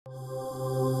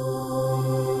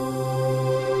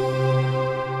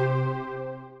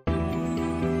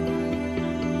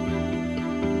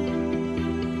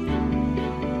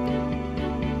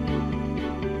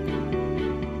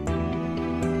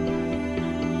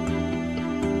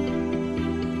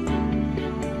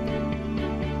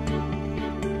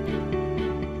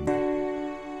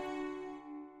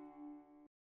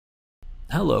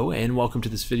Hello and welcome to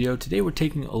this video. Today we're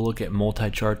taking a look at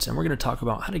multi-charts and we're going to talk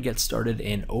about how to get started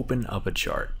and open up a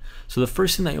chart. So the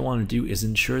first thing that you want to do is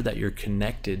ensure that you're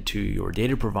connected to your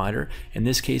data provider. In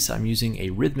this case, I'm using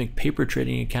a Rhythmic paper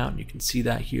trading account. You can see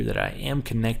that here that I am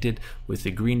connected with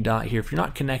the green dot here. If you're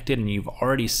not connected and you've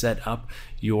already set up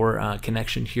your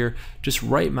connection here, just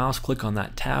right mouse click on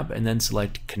that tab and then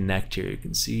select connect here. You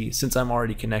can see since I'm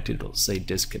already connected, it'll say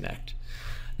disconnect.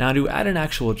 Now to add an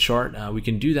actual chart, we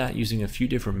can do that using a few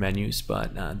different menus,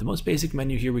 but the most basic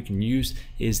menu here we can use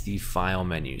is the File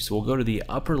menu. So we'll go to the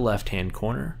upper left hand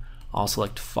corner, I'll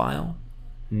select File,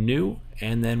 New,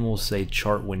 and then we'll say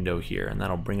Chart Window here, and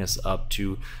that'll bring us up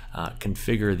to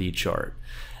configure the chart.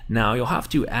 Now you'll have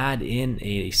to add in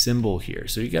a symbol here,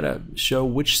 so you gotta show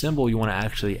which symbol you want to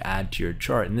actually add to your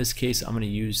chart. In this case, I'm going to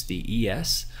use the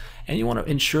ES, and you want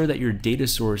to ensure that your data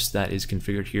source that is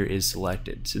configured here is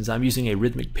selected. Since I'm using a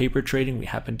Rhythmic paper trading, we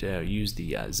happen to use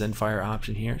the Zenfire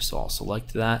option here, so I'll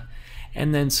select that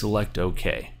and then select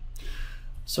OK.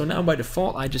 So now by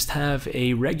default I just have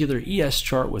a regular ES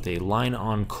chart with a line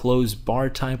on close bar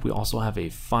type. We also have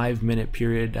a 5-minute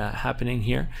period happening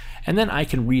here, and then I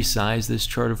can resize this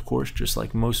chart, of course, just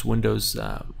like most windows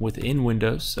within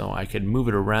Windows. So I can move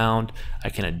it around, I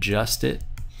can adjust it.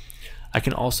 I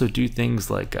can also do things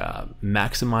like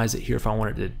maximize it here if I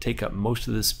wanted to take up most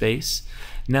of the space.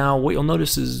 Now what you'll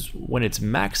notice is when it's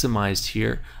maximized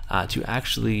here, to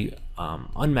actually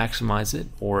unmaximize it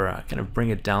or kind of bring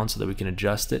it down so that we can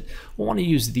adjust it, we'll want to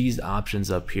use these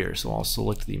options up here. So I'll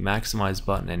select the maximize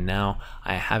button, and now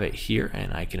I have it here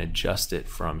and I can adjust it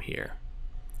from here.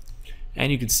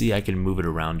 And you can see I can move it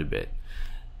around a bit.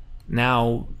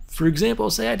 Now, for example,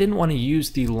 say I didn't want to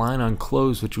use the line on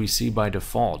close, which we see by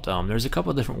default. There's a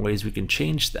couple of different ways we can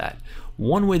change that.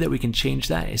 One way that we can change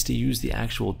that is to use the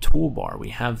actual toolbar. We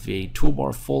have a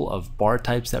toolbar full of bar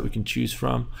types that we can choose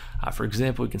from. For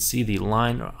example, we can see the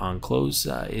line on close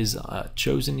is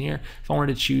chosen here. If I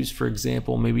wanted to choose, for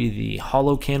example, maybe the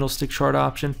hollow candlestick chart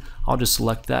option, I'll just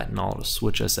select that and I'll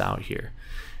switch us out here.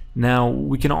 Now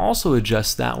we can also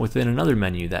adjust that within another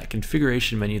menu, that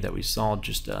configuration menu that we saw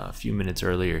just a few minutes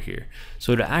earlier here.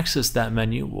 So to access that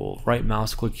menu, we'll right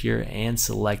mouse click here and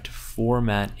select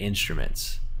Format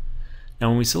Instruments. Now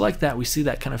when we select that, we see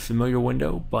that kind of familiar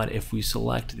window, but if we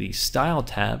select the Style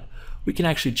tab, we can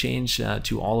actually change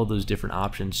to all of those different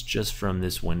options just from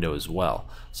this window as well.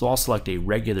 So I'll select a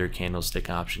regular candlestick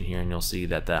option here and you'll see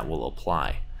that that will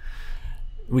apply.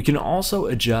 We can also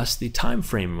adjust the time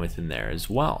frame within there as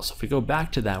well. So if we go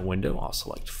back to that window, I'll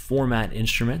select Format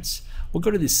Instruments. We'll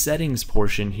go to the settings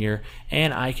portion here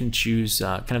and I can choose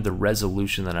kind of the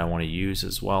resolution that I want to use,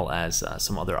 as well as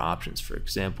some other options. For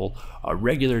example, a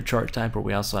regular chart type, where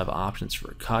we also have options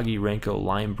for Kagi, Renko,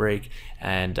 line break,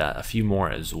 and a few more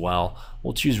as well.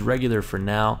 We'll choose regular for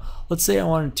now. Let's say I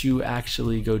wanted to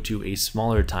actually go to a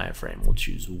smaller time frame. We'll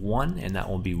choose 1, and that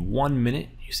will be 1 minute.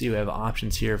 You see we have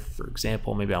options here. For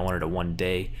example, maybe I wanted a 1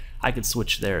 day. I could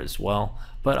switch there as well,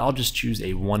 but I'll just choose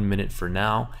a 1 minute for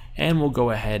now, and we'll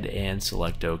go ahead and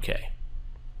select OK.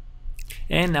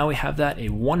 And now we have that, a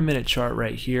 1 minute chart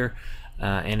right here.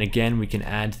 And again, we can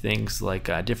add things like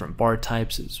different bar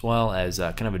types, as well as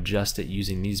kind of adjust it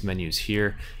using these menus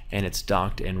here, and it's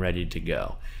docked and ready to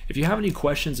go. If you have any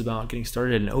questions about getting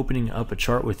started and opening up a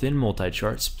chart within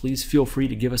multi-charts, please feel free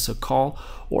to give us a call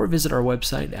or visit our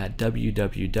website at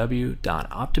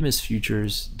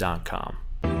www.optimusfutures.com.